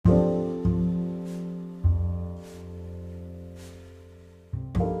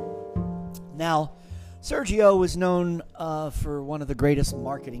Now, Sergio was known for one of the greatest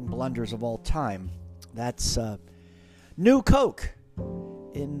marketing blunders of all time. That's New Coke.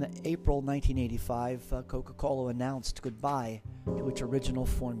 In April 1985, Coca-Cola announced goodbye to its original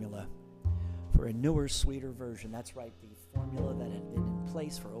formula for a newer, sweeter version. That's right, the formula that had been in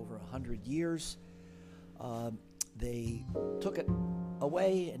place for over 100 years. They took it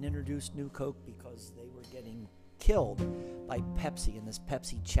away and introduced New Coke because they were getting killed by Pepsi in this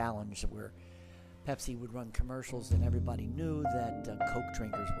Pepsi challenge where Pepsi would run commercials and everybody knew that Coke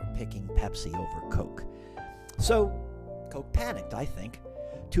drinkers were picking Pepsi over Coke. So Coke panicked, I think.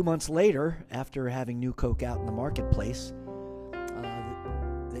 2 months later, after having New Coke out in the marketplace,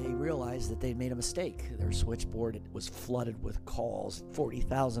 they realized that they'd made a mistake. Their switchboard was flooded with calls,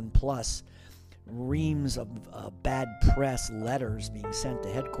 40,000 plus reams of bad press letters being sent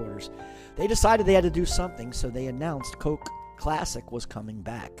to headquarters. They decided they had to do something, so they announced Coke Classic was coming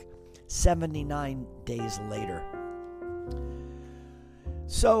back 79 days later.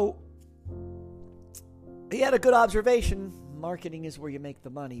 So he had a good observation. Marketing is where you make the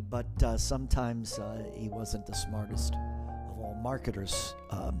money, but sometimes he wasn't the smartest of all marketers.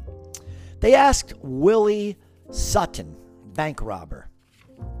 They asked Willie Sutton, bank robber,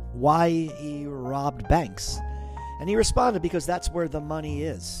 why he robbed banks. And he responded, because that's where the money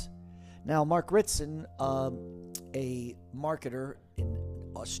is. Now, Mark Ritson, a marketer in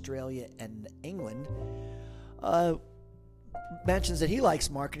Australia and England, mentions that he likes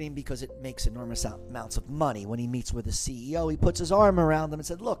marketing because it makes enormous amounts of money. When he meets with a CEO, he puts his arm around them and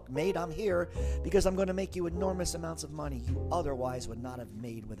said, look, mate, I'm here because I'm going to make you enormous amounts of money you otherwise would not have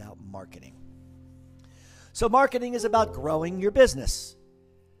made without marketing. So marketing is about growing your business.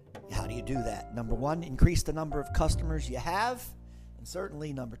 How do you do that? Number one, increase the number of customers you have. And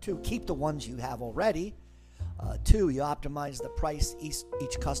certainly, number two, keep the ones you have already. Two, you optimize the price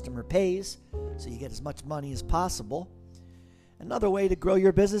each customer pays so you get as much money as possible. Another way to grow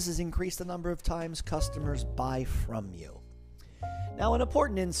your business is increase the number of times customers buy from you. Now, an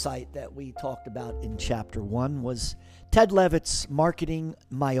important insight that we talked about in Chapter 1 was Ted Levitt's marketing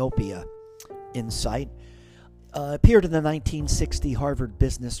myopia insight. Appeared in the 1960 Harvard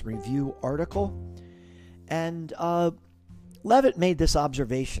Business Review article. And Levitt made this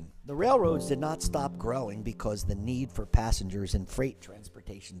observation. The railroads did not stop growing because the need for passengers in freight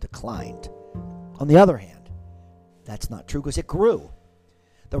transportation declined. On the other hand, that's not true because it grew.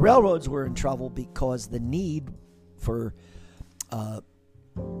 The railroads were in trouble because the need for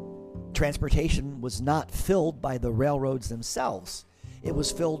transportation was not filled by the railroads themselves. It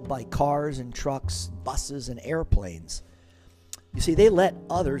was filled by cars and trucks, buses and airplanes. You see, they let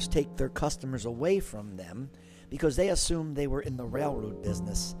others take their customers away from them because they assumed they were in the railroad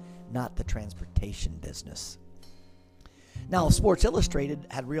business, not the transportation business. Now, if Sports Illustrated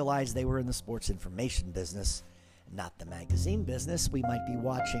had realized they were in the sports information business, not the magazine business, we might be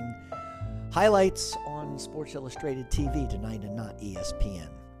watching highlights on Sports Illustrated TV tonight and not ESPN.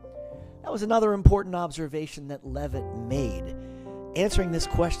 That was another important observation that Levitt made. Answering this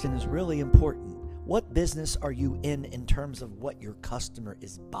question is really important. What business are you in terms of what your customer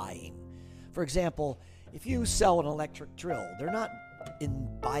is buying? For example, if you sell an electric drill, they're not in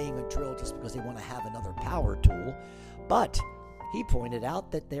buying a drill just because they want to have another power tool, but he pointed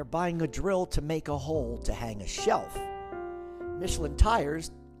out that they're buying a drill to make a hole to hang a shelf. Michelin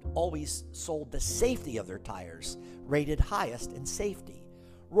tires always sold the safety of their tires, rated highest in safety.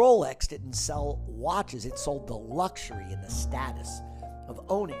 Rolex didn't sell watches, it sold the luxury and the status of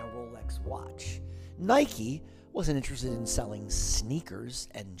owning a Rolex watch. Nike wasn't interested in selling sneakers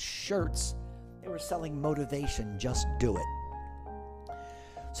and shirts, they were selling motivation, just do it.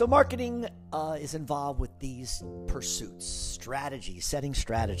 So marketing is involved with these pursuits, strategies, setting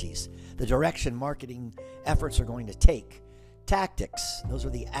strategies, the direction marketing efforts are going to take. Tactics, those are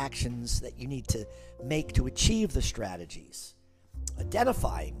the actions that you need to make to achieve the strategies.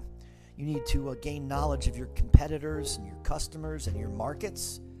 Identifying, you need to gain knowledge of your competitors and your customers and your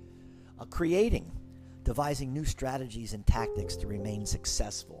markets. Creating, devising new strategies and tactics to remain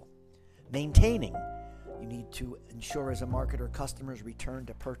successful. Maintaining, you need to ensure as a marketer customers return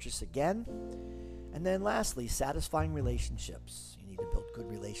to purchase again. And then lastly, satisfying relationships. You need to build good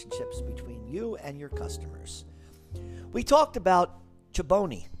relationships between you and your customers. We talked about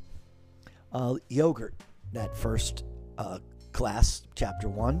Chobani yogurt, that first class, Chapter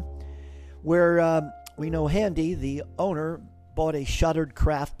 1, where we know Handy, the owner, bought a shuttered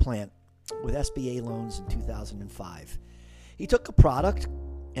craft plant with SBA loans in 2005. He took a product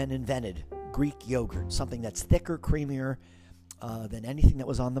and invented Greek yogurt, something that's thicker, creamier than anything that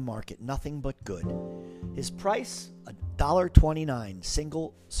was on the market, nothing but good. His price, $1.29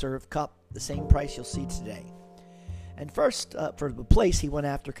 single serve cup, the same price you'll see today. And first, for the place, he went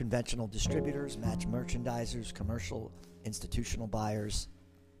after conventional distributors, match merchandisers, commercial, institutional buyers.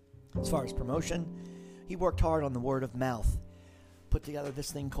 As far as promotion, he worked hard on the word of mouth. Put together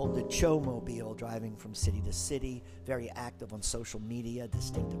this thing called the Cho-mobile, driving from city to city, very active on social media,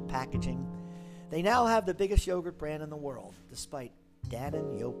 distinctive packaging. They now have the biggest yogurt brand in the world, despite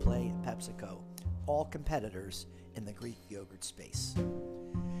Dannon, Yoplait, and PepsiCo, all competitors in the Greek yogurt space.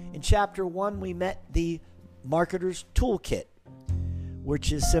 In Chapter 1, we met the Marketer's Toolkit,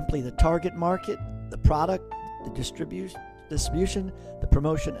 which is simply the target market, the product, the distribution, the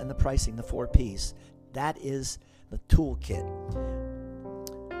promotion, and the pricing, the 4 Ps. That is the toolkit.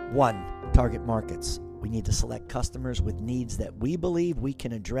 1. Target markets. We need to select customers with needs that we believe we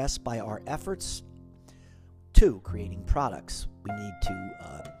can address by our efforts. 2. Creating products. We need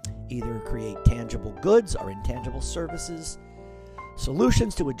to either create tangible goods or intangible services,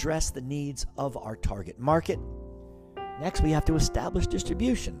 solutions to address the needs of our target market. Next, we have to establish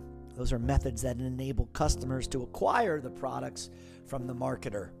distribution. Those are methods that enable customers to acquire the products from the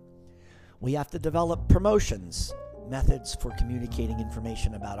marketer. We have to develop promotions, methods for communicating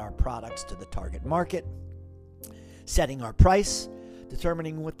information about our products to the target market, setting our price,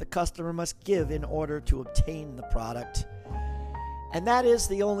 determining what the customer must give in order to obtain the product. And that is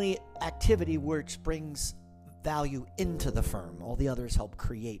the only activity which brings value into the firm. All the others help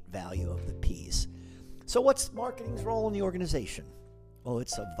create value of the Ps. So what's marketing's role in the organization? Well,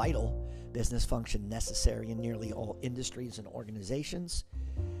 it's a vital business function necessary in nearly all industries and organizations.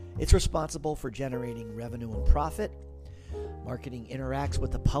 It's responsible for generating revenue and profit. Marketing interacts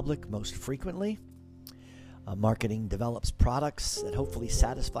with the public most frequently. Marketing develops products that hopefully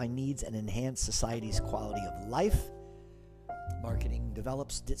satisfy needs and enhance society's quality of life. Marketing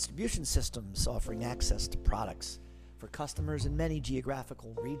develops distribution systems offering access to products for customers in many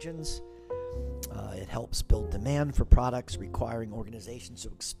geographical regions. It helps build demand for products, requiring organizations to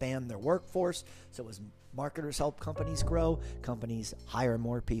expand their workforce. So as marketers help companies grow, companies hire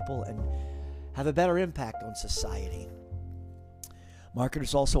more people and have a better impact on society.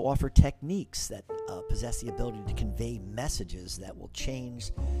 Marketers also offer techniques that possess the ability to convey messages that will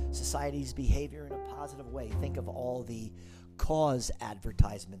change society's behavior in a positive way. Think of all the cause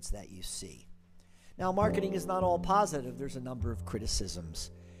advertisements that you see. Now, marketing is not all positive. There's a number of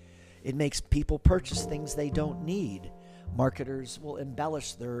criticisms. It makes people purchase things they don't need. Marketers will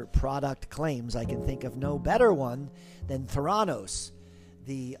embellish their product claims. I can think of no better one than Theranos,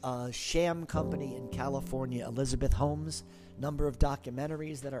 the sham company in California, Elizabeth Holmes. Number of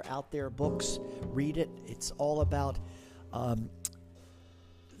documentaries that are out there, books, read it. It's all about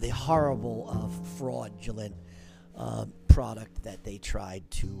the horrible, fraudulent product that they tried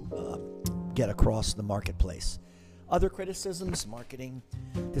to get across the marketplace. Other criticisms: marketing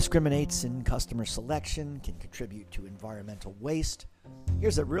discriminates in customer selection, can contribute to environmental waste.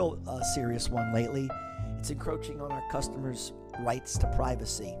 Here's a real serious one lately. It's encroaching on our customers' rights to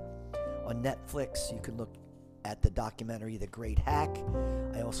privacy. On Netflix, you can look at the documentary The Great Hack.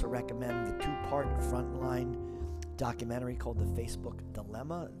 I also recommend the 2-part Frontline documentary called The Facebook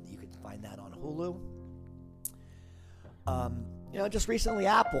Dilemma. You can find that on Hulu. Just recently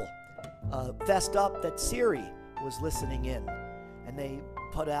Apple fessed up that Siri was listening in, and they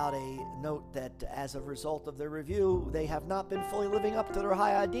put out a note that as a result of their review, they have not been fully living up to their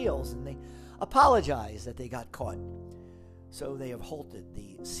high ideals, and they apologize that they got caught. So they have halted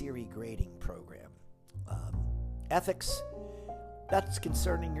the Siri grading program. Ethics, that's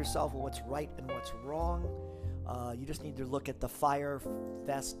concerning yourself with what's right and what's wrong. You just need to look at the Fyre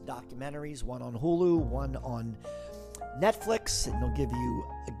Fest documentaries, one on Hulu, one on Netflix, and they'll give you,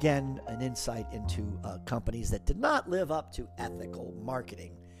 again, an insight into companies that did not live up to ethical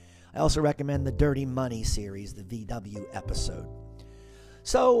marketing. I also recommend the Dirty Money series, the VW episode.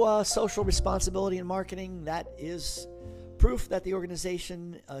 So, social responsibility in marketing, that is proof that the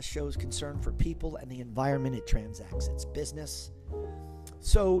organization shows concern for people and the environment it transacts its business.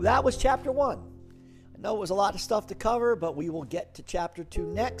 So that was Chapter 1. I know it was a lot of stuff to cover, but we will get to Chapter 2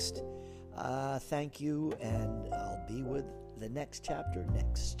 next. Thank you, and I'll be with the next chapter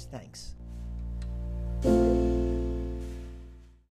next. Thanks.